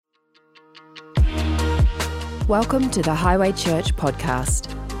Welcome to the Highway Church podcast.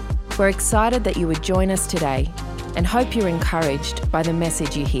 We're excited that you would join us today and hope you're encouraged by the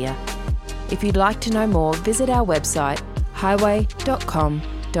message you hear. If you'd like to know more, visit our website, highway.com.au.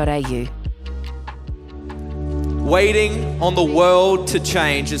 Waiting on the World to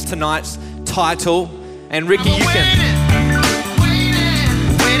Change is tonight's title. And Ricky, you can...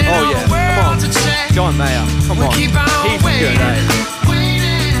 Oh yeah, come on. John Mayer, come on. He's good, eh?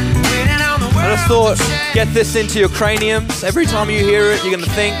 I just thought, get this into your craniums. Every time you hear it, you're going to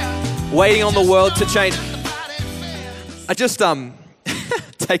think, waiting on the world to change. I just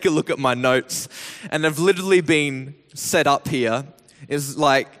take a look at my notes, and they've literally been set up here. Is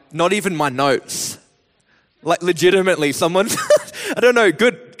like, not even my notes. Like, legitimately, someone, I don't know,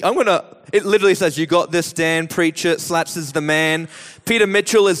 good. It literally says, you got this, Dan, preach it, Slaps is the man. Peter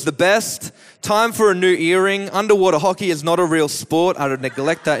Mitchell is the best. Time for a new earring. Underwater hockey is not a real sport. I would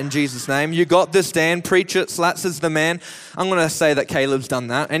neglect that in Jesus' name. You got this, Dan, preach it, Slaps is the man. I'm going to say that Caleb's done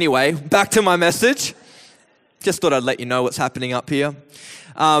that. Anyway, back to my message. Just thought I'd let you know what's happening up here.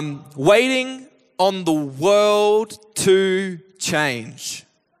 Waiting on the world to change.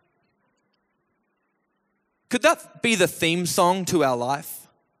 Could that be the theme song to our life?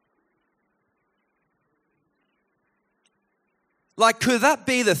 Like, could that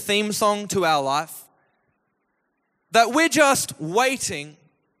be the theme song to our life? That we're just waiting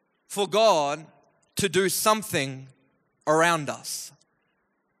for God to do something around us.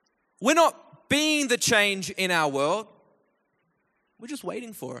 We're not being the change in our world. We're just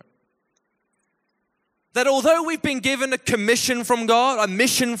waiting for it. That although we've been given a commission from God, a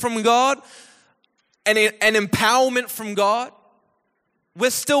mission from God, and an empowerment from God, we're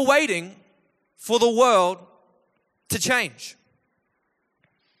still waiting for the world to change.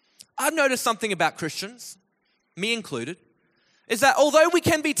 I've noticed something about Christians, me included, is that although we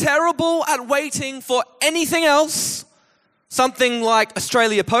can be terrible at waiting for anything else, something like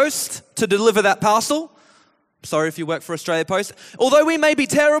Australia Post to deliver that parcel, sorry if you work for Australia Post, although we may be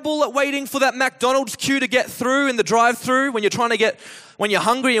terrible at waiting for that McDonald's queue to get through in the drive-through when you're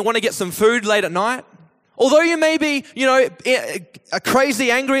hungry and want to get some food late at night, although you may be,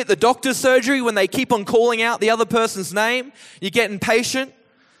 crazy angry at the doctor's surgery when they keep on calling out the other person's name, you get impatient.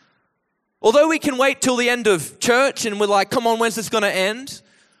 Although we can wait till the end of church and we're like, come on, when's this going to end?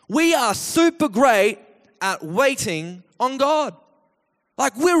 We are super great at waiting on God.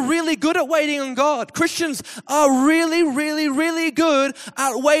 Like, we're really good at waiting on God. Christians are really, really, really good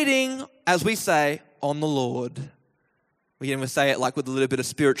at waiting, as we say, on the Lord. We can even say it like with a little bit of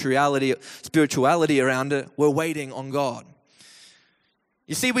spirituality around it. We're waiting on God.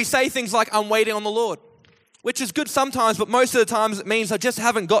 You see, we say things like, I'm waiting on the Lord, which is good sometimes, but most of the times it means I just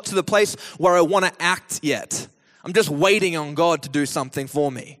haven't got to the place where I want to act yet. I'm just waiting on God to do something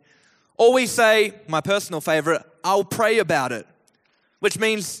for me. Or we say, my personal favorite, I'll pray about it, which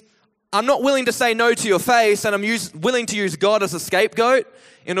means I'm not willing to say no to your face, and I'm willing to use God as a scapegoat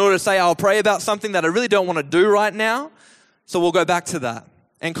in order to say I'll pray about something that I really don't want to do right now. So we'll go back to that.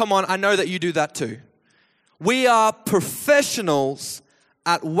 And come on, I know that you do that too. We are professionals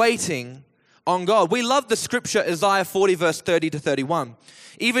at waiting on God. We love the scripture, Isaiah 40, verse 30 to 31.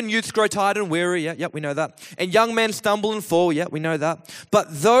 Even youths grow tired and weary. Yep, we know that. And young men stumble and fall. Yep, we know that.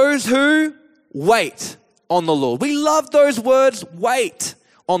 But those who wait on the Lord. We love those words, wait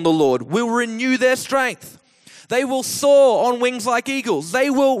on the Lord. Will renew their strength. They will soar on wings like eagles.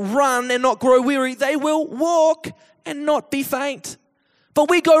 They will run and not grow weary. They will walk and not be faint. But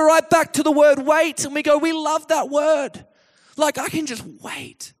we go right back to the word wait, and we go, we love that word. Like, I can just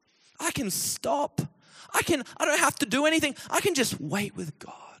wait. I can stop. I don't have to do anything. I can just wait with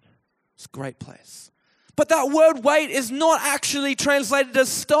God. It's a great place. But that word wait is not actually translated as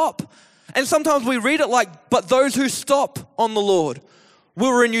stop. And sometimes we read it like, but those who stop on the Lord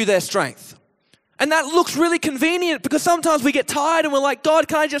will renew their strength. And that looks really convenient because sometimes we get tired and we're like, God,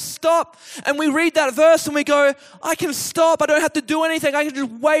 can I just stop? And we read that verse and we go, I can stop. I don't have to do anything. I can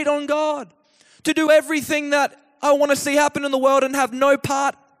just wait on God to do everything that I want to see happen in the world and have no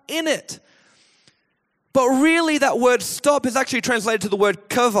part in it. But really that word stop is actually translated to the word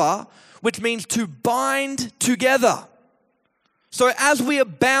kava, which means to bind together. So as we are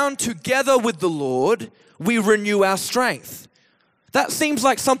bound together with the Lord, we renew our strength. That seems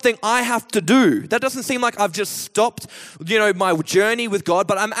like something I have to do. That doesn't seem like I've just stopped, my journey with God,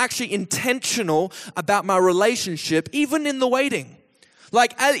 but I'm actually intentional about my relationship, even in the waiting.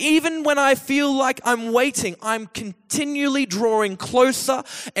 Like, even when I feel like I'm waiting, I'm continually drawing closer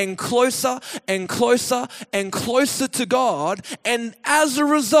and closer and closer and closer to God. And as a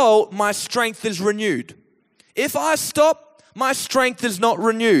result, my strength is renewed. If I stop, my strength is not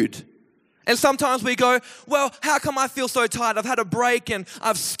renewed. And sometimes we go, well, how come I feel so tired? I've had a break and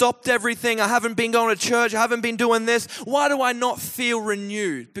I've stopped everything. I haven't been going to church. I haven't been doing this. Why do I not feel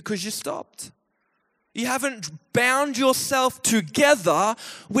renewed? Because you stopped. You haven't bound yourself together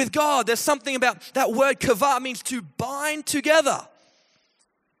with God. There's something about that word kavah means to bind together.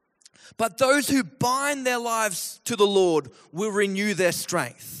 But those who bind their lives to the Lord will renew their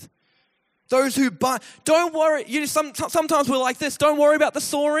strength. Those who bind, don't worry. Sometimes we're like this. Don't worry about the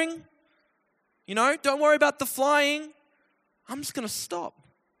soaring. Don't worry about the flying. I'm just going to stop.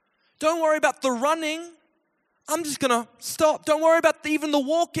 Don't worry about the running. I'm just going to stop. Don't worry about even the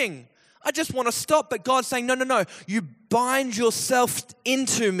walking. I just want to stop. But God's saying, no. You bind yourself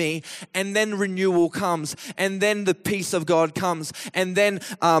into me, and then renewal comes, and then the peace of God comes, and then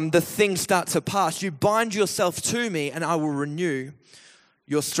the things start to pass. You bind yourself to me, and I will renew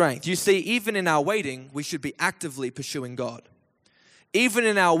your strength. You see, even in our waiting, we should be actively pursuing God. Even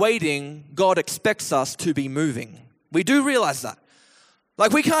in our waiting, God expects us to be moving. We do realize that.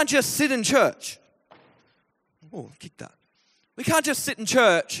 Like, we can't just sit in church. Oh, kick that. We can't just sit in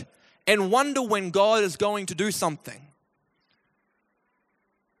church and wonder when God is going to do something.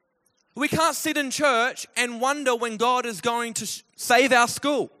 We can't sit in church and wonder when God is going to save our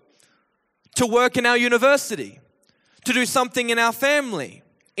school, to work in our university, to do something in our family,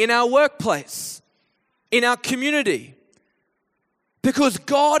 in our workplace, in our community. Because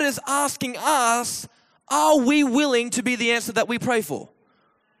God is asking us, are we willing to be the answer that we pray for?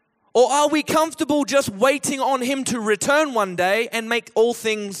 Or are we comfortable just waiting on Him to return one day and make all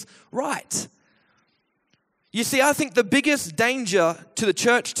things right? You see, I think the biggest danger to the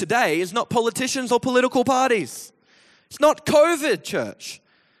church today is not politicians or political parties. It's not COVID, church.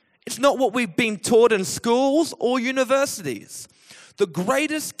 It's not what we've been taught in schools or universities. The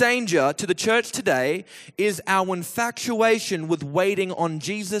greatest danger to the church today is our infatuation with waiting on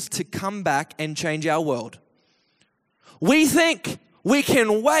Jesus to come back and change our world. We think we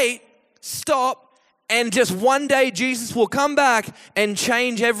can wait, stop, and just one day Jesus will come back and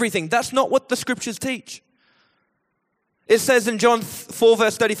change everything. That's not what the scriptures teach. It says in John 4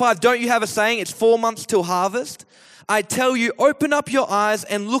 verse 35, don't you have a saying, it's 4 months till harvest? I tell you, open up your eyes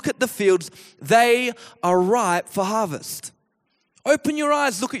and look at the fields. They are ripe for harvest. Open your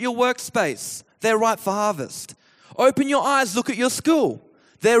eyes, look at your workspace. They're ripe for harvest. Open your eyes, look at your school.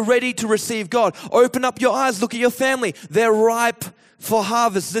 They're ready to receive God. Open up your eyes, look at your family. They're ripe for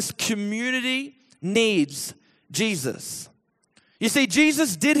harvest. This community needs Jesus. You see,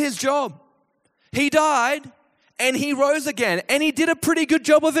 Jesus did His job. He died and He rose again, and He did a pretty good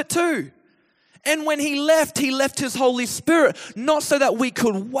job of it too. And when He left His Holy Spirit, not so that we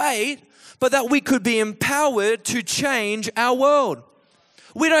could wait, but that we could be empowered to change our world.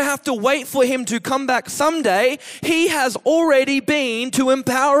 We don't have to wait for Him to come back someday. He has already been to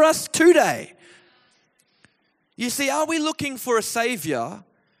empower us today. You see, are we looking for a Savior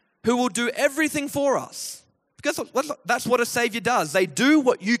who will do everything for us? Because that's what a Savior does. They do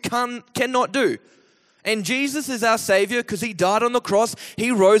what you cannot do. And Jesus is our Savior because He died on the cross.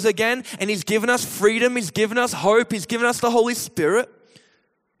 He rose again, and He's given us freedom. He's given us hope. He's given us the Holy Spirit,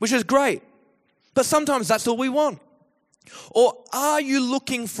 which is great. But sometimes that's all we want. Or are you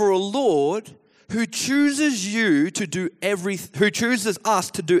looking for a Lord who chooses who chooses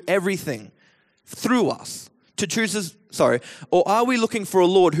us to do everything through us? Or are we looking for a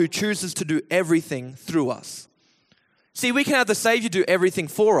Lord who chooses to do everything through us? See, we can have the Savior do everything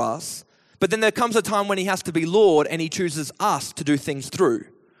for us, but then there comes a time when He has to be Lord and He chooses us to do things through.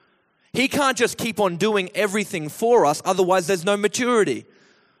 He can't just keep on doing everything for us, otherwise there's no maturity.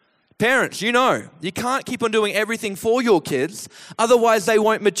 Parents, you can't keep on doing everything for your kids, otherwise they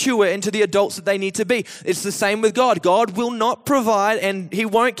won't mature into the adults that they need to be. It's the same with God. God will not provide, and He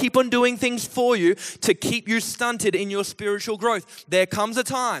won't keep on doing things for you to keep you stunted in your spiritual growth. There comes a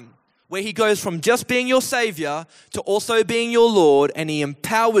time where He goes from just being your Savior to also being your Lord, and He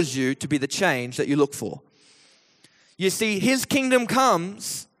empowers you to be the change that you look for. You see, His kingdom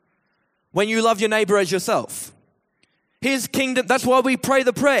comes when you love your neighbor as yourself. His kingdom, that's why we pray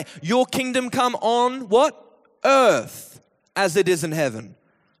the prayer. Your kingdom come on what? Earth as it is in heaven.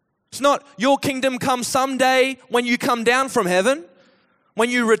 It's not your kingdom come someday when you come down from heaven,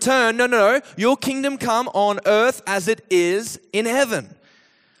 when you return. No. Your kingdom come on earth as it is in heaven.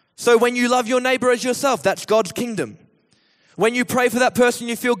 So when you love your neighbor as yourself, that's God's kingdom. When you pray for that person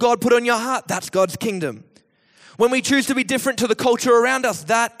you feel God put on your heart, that's God's kingdom. When we choose to be different to the culture around us,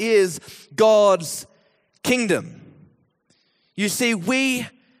 that is God's kingdom. You see, we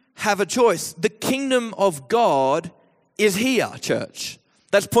have a choice. The kingdom of God is here, church.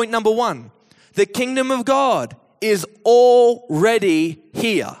 That's point number one. The kingdom of God is already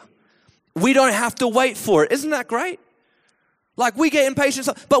here. We don't have to wait for it. Isn't that great? Like we get impatient,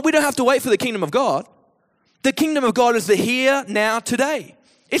 but we don't have to wait for the kingdom of God. The kingdom of God is the here, now, today.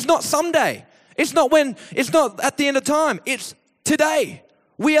 It's not someday. It's not at the end of time. It's today.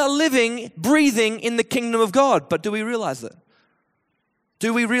 We are living, breathing in the kingdom of God. But do we realize it?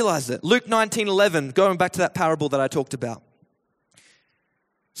 Do we realize it? Luke 19:11, going back to that parable that I talked about.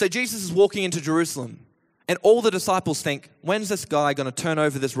 So Jesus is walking into Jerusalem, and all the disciples think, when's this guy going to turn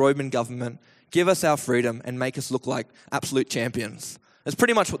over this Roman government, give us our freedom, and make us look like absolute champions? That's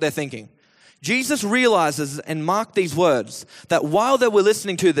pretty much what they're thinking. Jesus realizes and marked these words that while they were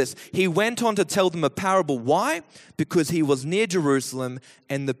listening to this, he went on to tell them a parable. Why? Because he was near Jerusalem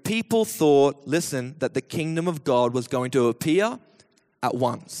and the people thought, listen, that the kingdom of God was going to appear at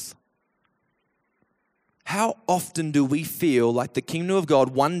once. How often do we feel like the kingdom of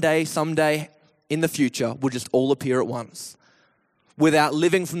God one day, someday in the future will just all appear at once without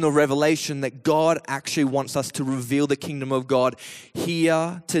living from the revelation that God actually wants us to reveal the kingdom of God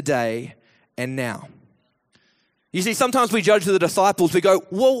here, today, and now? You see, sometimes we judge the disciples. We go,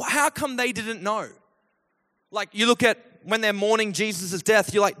 well, how come they didn't know? Like you look at when they're mourning Jesus'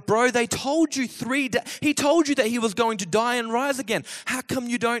 death, you're like, bro, they told you he told you that he was going to die and rise again. How come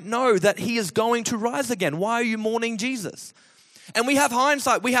you don't know that he is going to rise again? Why are you mourning Jesus? And we have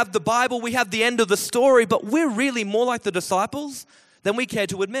hindsight. We have the Bible. We have the end of the story. But we're really more like the disciples than we care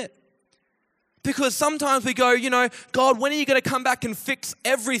to admit. Because sometimes we go, God, when are you going to come back and fix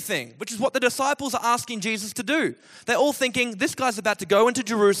everything? Which is what the disciples are asking Jesus to do. They're all thinking, this guy's about to go into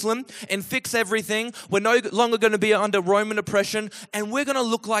Jerusalem and fix everything. We're no longer going to be under Roman oppression. And we're going to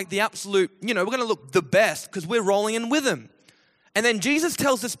look like the absolute, we're going to look the best because we're rolling in with him. And then Jesus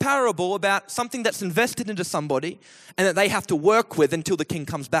tells this parable about something that's invested into somebody and that they have to work with until the king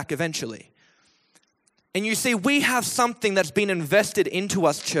comes back eventually. And you see, we have something that's been invested into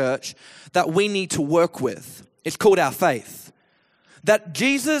us, church, that we need to work with. It's called our faith. That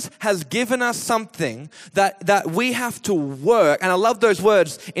Jesus has given us something that we have to work. And I love those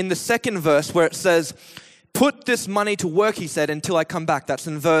words in the second verse where it says, put this money to work, he said, until I come back. That's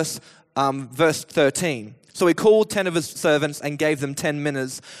in verse 13. So he called 10 of his servants and gave them 10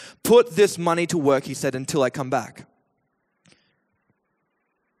 minas. Put this money to work, he said, until I come back.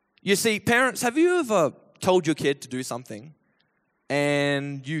 You see, parents, have you ever told your kid to do something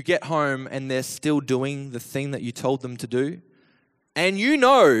and you get home and they're still doing the thing that you told them to do? And you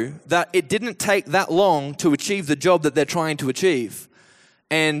know that it didn't take that long to achieve the job that they're trying to achieve.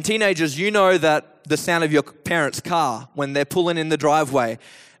 And teenagers, you know that the sound of your parents' car when they're pulling in the driveway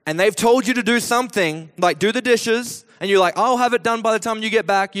and they've told you to do something, like do the dishes, and you're like, I'll have it done by the time you get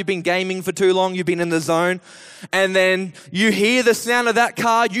back. You've been gaming for too long. You've been in the zone. And then you hear the sound of that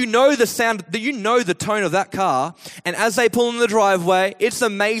car. You know the tone of that car. And as they pull in the driveway, it's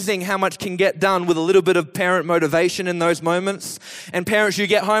amazing how much can get done with a little bit of parent motivation in those moments. And parents, you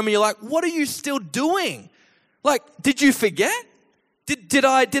get home and you're like, what are you still doing? Like, did you forget? Did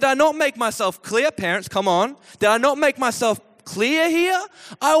I not make myself clear? Parents, come on. Did I not make myself clear here?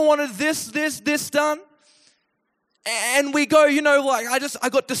 I wanted this done. And we go, I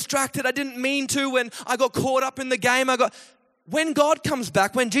got distracted. I didn't mean to, and I got caught up in the game. When God comes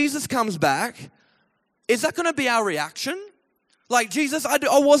back, when Jesus comes back, is that going to be our reaction? Like, Jesus, I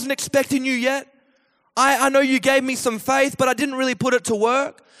wasn't expecting you yet. I know you gave me some faith, but I didn't really put it to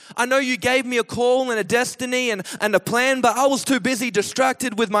work. I know you gave me a call and a destiny and a plan, but I was too busy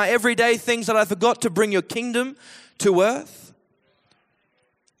distracted with my everyday things that I forgot to bring your kingdom to earth.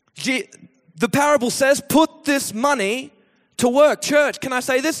 The parable says, put this money to work. Church, can I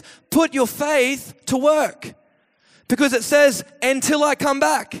say this? Put your faith to work. Because it says, until I come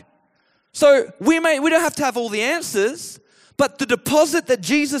back. So we don't have to have all the answers, but the deposit that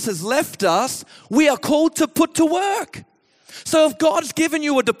Jesus has left us, we are called to put to work. So if God's given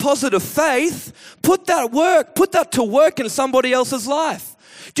you a deposit of faith, put that to work in somebody else's life.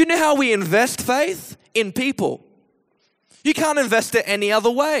 Do you know how we invest faith? In people. You can't invest it any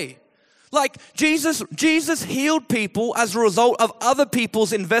other way. Like Jesus healed people as a result of other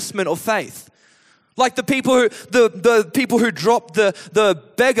people's investment of faith. Like the people who dropped the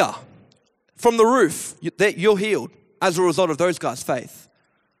beggar from the roof, you're healed as a result of those guys' faith.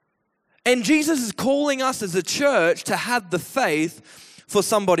 And Jesus is calling us as a church to have the faith for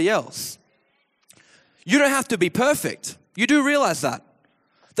somebody else. You don't have to be perfect. You do realize that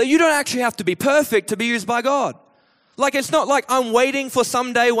you don't actually have to be perfect to be used by God. Like, it's not like I'm waiting for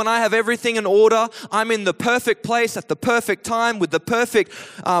someday when I have everything in order. I'm in the perfect place at the perfect time with the perfect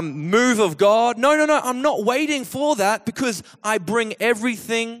move of God. No. I'm not waiting for that because I bring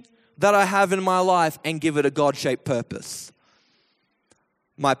everything that I have in my life and give it a God-shaped purpose.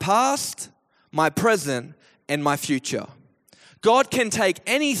 my past, my present, and my future. God can take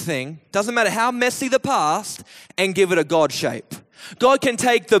anything, doesn't matter how messy the past, and give it a God shape. God can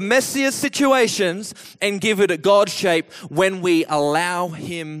take the messiest situations and give it a God shape when we allow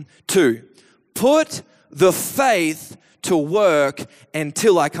Him to. Put the faith to work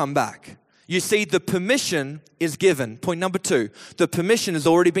until I come back. You see, the permission is given. Point number 2, the permission has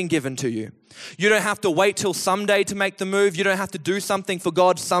already been given to you. You don't have to wait till someday to make the move. You don't have to do something for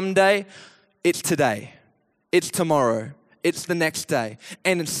God someday. It's today. It's tomorrow. It's the next day.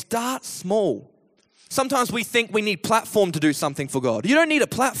 And start small. Sometimes we think we need platform to do something for God. You don't need a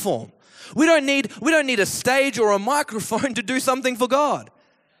platform. We don't need a stage or a microphone to do something for God.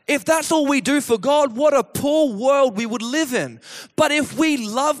 If that's all we do for God, what a poor world we would live in. But if we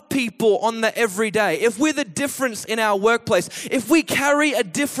love people on the everyday, if we're the difference in our workplace, if we carry a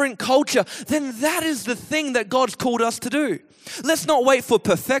different culture, then that is the thing that God's called us to do. Let's not wait for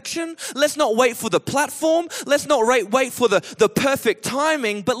perfection. Let's not wait for the platform. Let's not wait for the perfect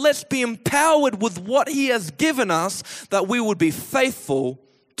timing, but let's be empowered with what He has given us that we would be faithful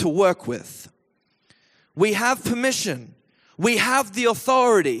to work with. We have permission. We have the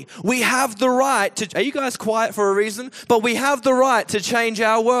authority. We have the right to, are you guys quiet for a reason? But we have the right to change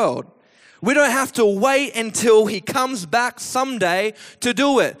our world. We don't have to wait until He comes back someday to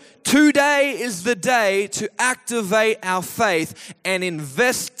do it. Today is the day to activate our faith and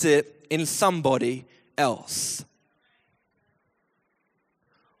invest it in somebody else.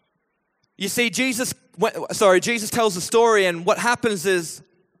 You see, Jesus tells the story, and what happens is,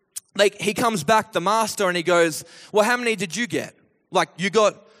 He comes back, the master, and He goes, well, how many did you get? Like, you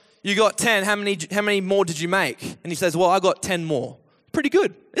got 10, how many more did you make? And He says, well, I got 10 more. Pretty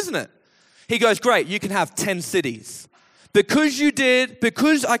good, isn't it? He goes, great, you can have 10 cities. Because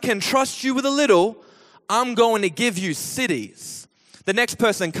I can trust you with a little, I'm going to give you cities. The next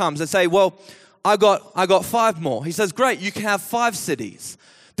person comes and say, well, I got 5 more. He says, great, you can have 5 cities.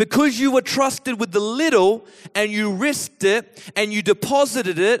 Because you were trusted with the little and you risked it and you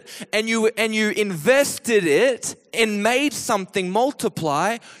deposited it and you invested it and made something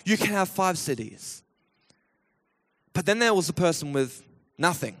multiply, you can have 5 cities. But then there was a person with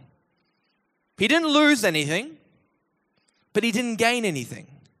nothing. He didn't lose anything, but he didn't gain anything.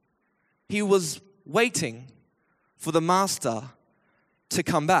 He was waiting for the master to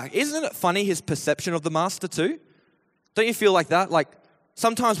come back. Isn't it funny, his perception of the master too? Don't you feel like that? Like,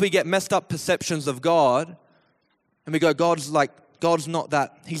 sometimes we get messed up perceptions of God and we go, God's not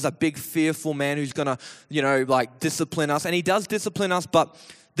that, He's a big fearful man who's gonna, discipline us. And He does discipline us, but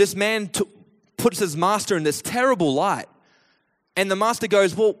this man puts his master in this terrible light. And the master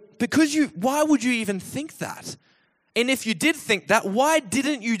goes, well, why would you even think that? And if you did think that, why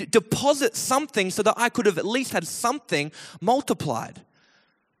didn't you deposit something so that I could have at least had something multiplied?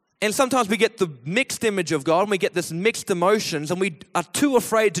 And sometimes we get the mixed image of God and we get this mixed emotions and we are too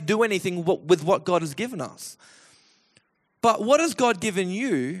afraid to do anything with what God has given us. But what has God given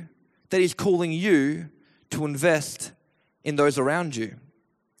you that He's calling you to invest in those around you?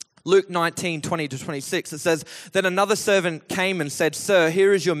 Luke 19:20-26, it says, then another servant came and said, sir,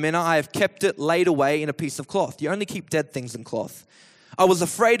 here is your mina. I have kept it laid away in a piece of cloth. You only keep dead things in cloth. I was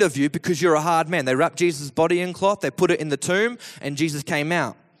afraid of you because you're a hard man. They wrapped Jesus' body in cloth. They put it in the tomb and Jesus came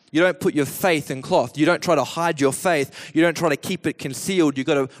out. You don't put your faith in cloth. You don't try to hide your faith. You don't try to keep it concealed. You've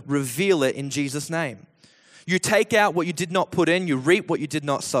got to reveal it in Jesus' name. You take out what you did not put in. You reap what you did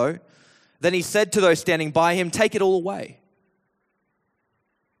not sow. Then He said to those standing by Him, take it all away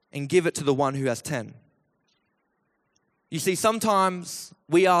and give it to the one who has 10. You see, sometimes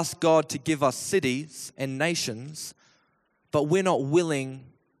we ask God to give us cities and nations, but we're not willing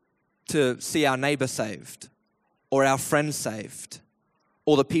to see our neighbor saved or our friends saved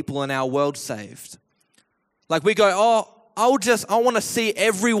or the people in our world saved. Like we go, I want to see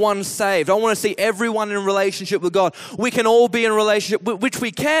everyone saved. I want to see everyone in relationship with God. We can all be in relationship, which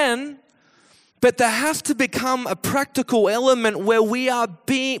we can, but there has to become a practical element where we are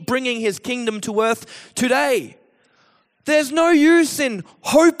bringing His kingdom to earth today. There's no use in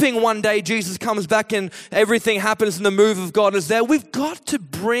hoping one day Jesus comes back and everything happens and the move of God is there. We've got to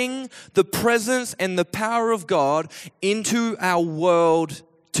bring the presence and the power of God into our world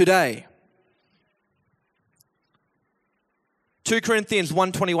today. 2 Corinthians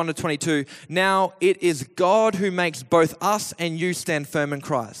 1:21-22. Now it is God who makes both us and you stand firm in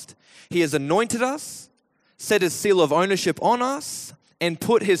Christ. He has anointed us, set His seal of ownership on us, and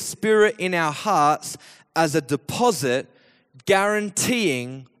put His Spirit in our hearts as a deposit,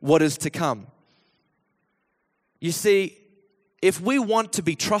 guaranteeing what is to come. You see, if we want to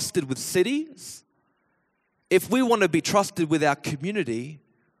be trusted with cities, if we want to be trusted with our community,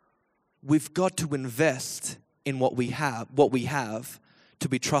 we've got to invest in what we have to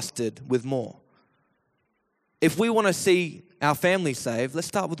be trusted with more. If we want to see our family saved, let's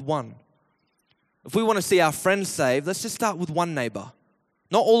start with one. If we want to see our friends saved, let's just start with one neighbor.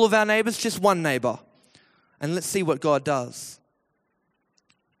 Not all of our neighbors, just one neighbor. And let's see what God does.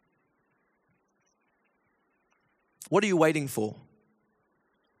 What are you waiting for?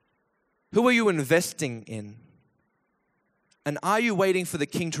 Who are you investing in? And are you waiting for the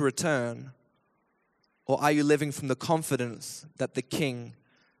King to return? Or are you living from the confidence that the King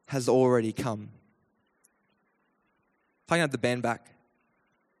has already come? If I can have the band back.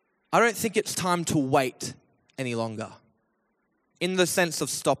 I don't think it's time to wait any longer, in the sense of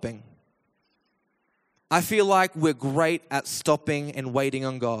stopping. I feel like we're great at stopping and waiting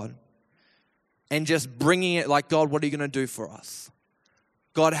on God and just bringing it like, God, what are you going to do for us?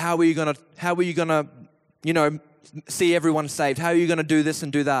 God, how are you going to, see everyone saved? How are you going to do this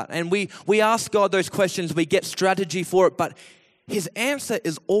and do that? And we ask God those questions. We get strategy for it, but his answer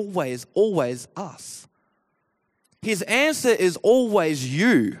is always, always us. His answer is always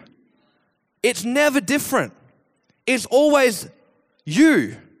you. It's never different. It's always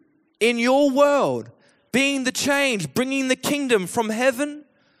you in your world, being the change, bringing the kingdom from heaven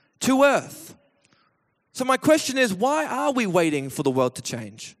to earth. So my question is, why are we waiting for the world to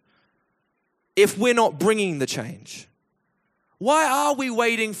change if we're not bringing the change? Why are we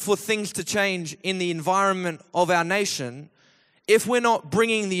waiting for things to change in the environment of our nation if we're not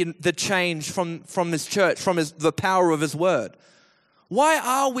bringing the change from this church, from the power of his word? Why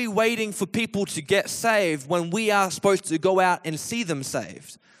are we waiting for people to get saved when we are supposed to go out and see them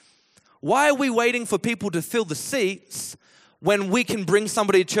saved? Why are we waiting for people to fill the seats when we can bring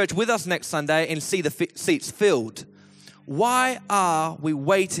somebody to church with us next Sunday and see the seats filled? Why are we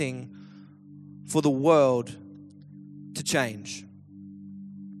waiting for the world to change?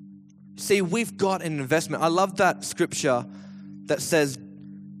 See, we've got an investment. I love that scripture that says,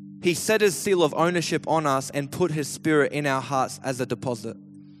 he set his seal of ownership on us and put his spirit in our hearts as a deposit.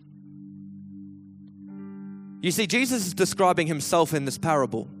 You see, Jesus is describing himself in this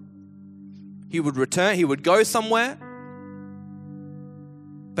parable. He would return, he would go somewhere,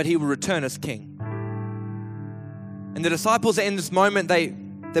 but he would return as king. And the disciples are in this moment, they're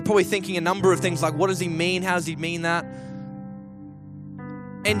probably thinking a number of things like, what does he mean? How does he mean that?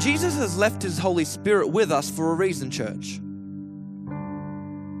 And Jesus has left his Holy Spirit with us for a reason, church.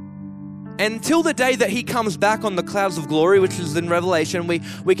 Until the day that he comes back on the clouds of glory, which is in Revelation, we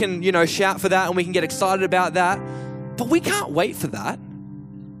can, shout for that and we can get excited about that. But we can't wait for that.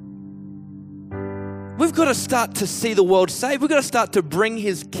 We've got to start to see the world saved. We've got to start to bring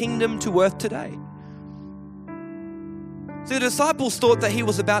his kingdom to earth today. See, the disciples thought that he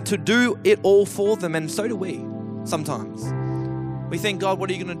was about to do it all for them, and so do we sometimes. We think, God,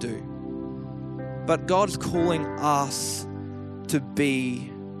 what are you going to do? But God's calling us to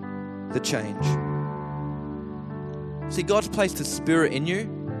be the change. See, God's placed his spirit in you,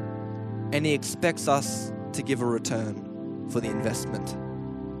 and he expects us to give a return for the investment.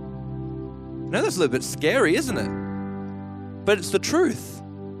 I know that's a little bit scary, isn't it? But it's the truth.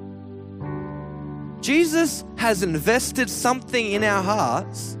 Jesus has invested something in our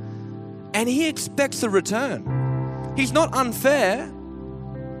hearts, and he expects a return. He's not unfair,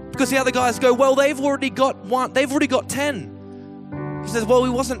 because the other guys go, well, they've already got 10. He says, well, he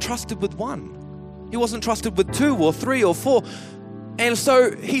wasn't trusted with 1. He wasn't trusted with 2 or 3 or 4. And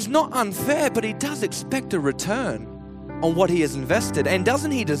so he's not unfair, but he does expect a return on what he has invested. And doesn't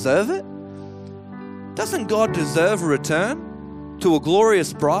he deserve it? Doesn't God deserve a return to a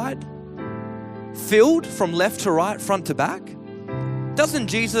glorious bride, filled from left to right, front to back? Hasn't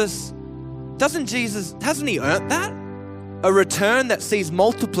Jesus, hasn't he earned that? A return that sees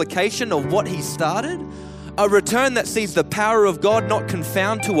multiplication of what he started? A return that sees the power of God not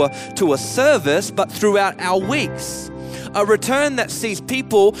confound to a service, but throughout our weeks. A return that sees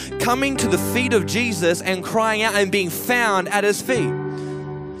people coming to the feet of Jesus and crying out and being found at his feet.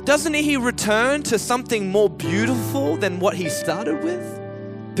 Doesn't he return to something more beautiful than what he started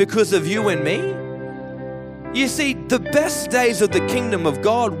with because of you and me? You see, the best days of the kingdom of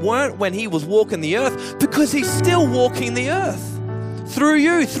God weren't when he was walking the earth, because he's still walking the earth through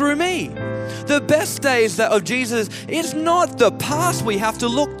you, through me. The best days of Jesus, it's not the past we have to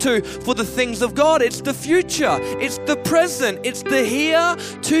look to for the things of God. It's the future. It's the present. It's the here,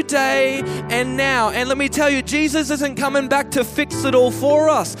 today, and now. And let me tell you, Jesus isn't coming back to fix it all for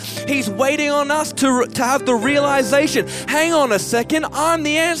us. He's waiting on us to have the realization, hang on a second, I'm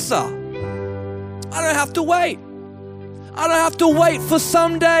the answer. I don't have to wait. I don't have to wait for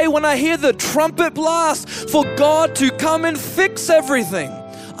someday when I hear the trumpet blast for God to come and fix everything.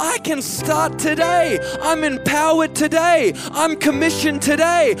 I can start today. I'm empowered today. I'm commissioned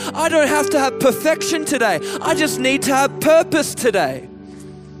today. I don't have to have perfection today. I just need to have purpose today.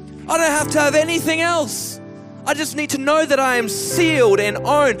 I don't have to have anything else. I just need to know that I am sealed and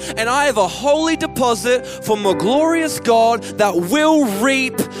owned, and I have a holy deposit from a glorious God that will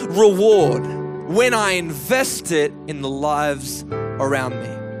reap reward when I invest it in the lives around me.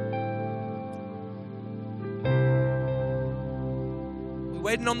 Are we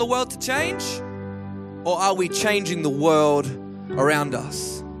waiting on the world to change? Or are we changing the world around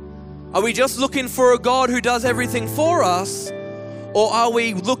us? Are we just looking for a God who does everything for us? Or are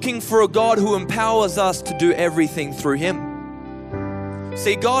we looking for a God who empowers us to do everything through Him?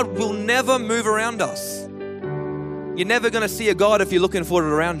 See, God will never move around us. You're never going to see a God if you're looking for it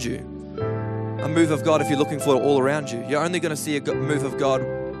around you. A move of God if you're looking for it all around you. You're only going to see a move of God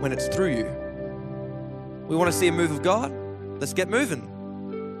when it's through you. We want to see a move of God? Let's get moving.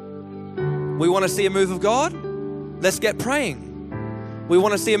 We want to see a move of God? Let's get praying. We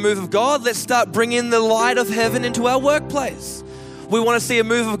want to see a move of God? Let's start bringing the light of heaven into our workplace. We want to see a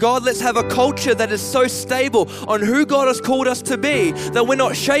move of God. Let's have a culture that is so stable on who God has called us to be that we're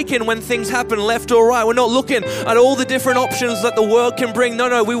not shaken when things happen left or right. We're not looking at all the different options that the world can bring.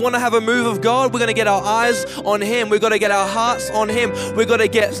 No, we want to have a move of God. We're going to get our eyes on Him. We've got to get our hearts on Him. We've got to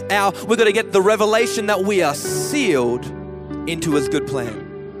get the revelation that we are sealed into His good plan.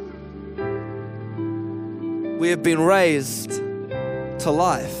 We have been raised to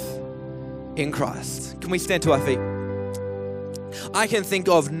life in Christ. Can we stand to our feet? I can think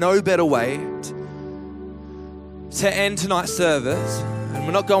of no better way to end tonight's service, and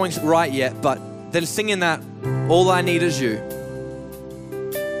we're not going right yet, but than singing that, All I Need Is You.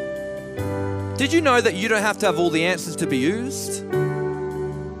 Did you know that you don't have to have all the answers to be used?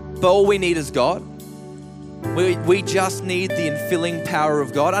 But all we need is God. We just need the infilling power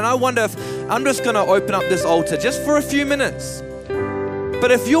of God. And I wonder if, I'm just going to open up this altar just for a few minutes. But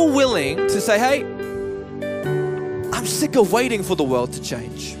if you're willing to say, hey, I'm sick of waiting for the world to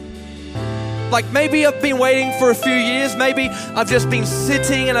change. Like maybe I've been waiting for a few years. Maybe I've just been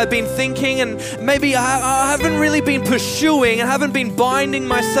sitting and I've been thinking, and maybe I haven't really been pursuing and haven't been binding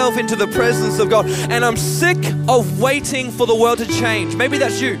myself into the presence of God. And I'm sick of waiting for the world to change. Maybe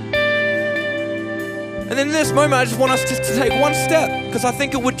that's you. And then in this moment, I just want us to take one step, because I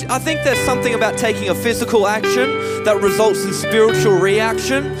think there's something about taking a physical action that results in spiritual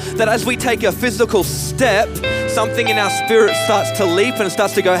reaction, that as we take a physical step, something in our spirit starts to leap and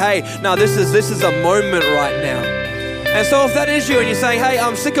starts to go, hey, now this is a moment right now. And so if that is you and you're saying, hey,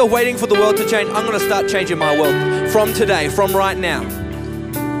 I'm sick of waiting for the world to change, I'm going to start changing my world from today, from right now.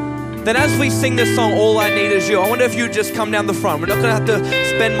 Then as we sing this song, All I Need Is You, I wonder if you'd just come down the front. We're not going to have to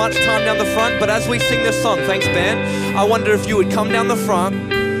spend much time down the front, but as we sing this song, thanks band, I wonder if you would come down the front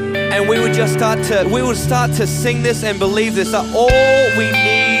and we would start to sing this and believe this, that all we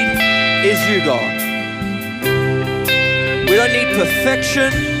need is you, God. We don't need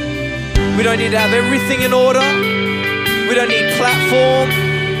perfection. We don't need to have everything in order. We don't need platform.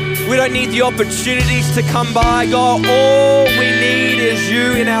 We don't need the opportunities to come by. God, all we need is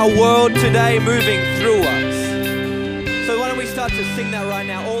you in our world today moving through us. So why don't we start to sing that right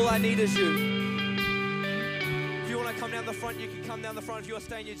now? All I need is you. If you want to come down the front, you can come down the front. If you want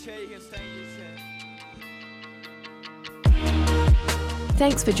to stay in your chair, you can stay in your chair.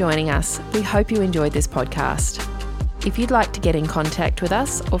 Thanks for joining us. We hope you enjoyed this podcast. If you'd like to get in contact with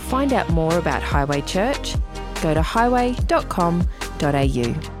us or find out more about Highway Church, go to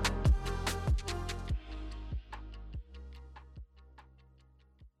highway.com.au.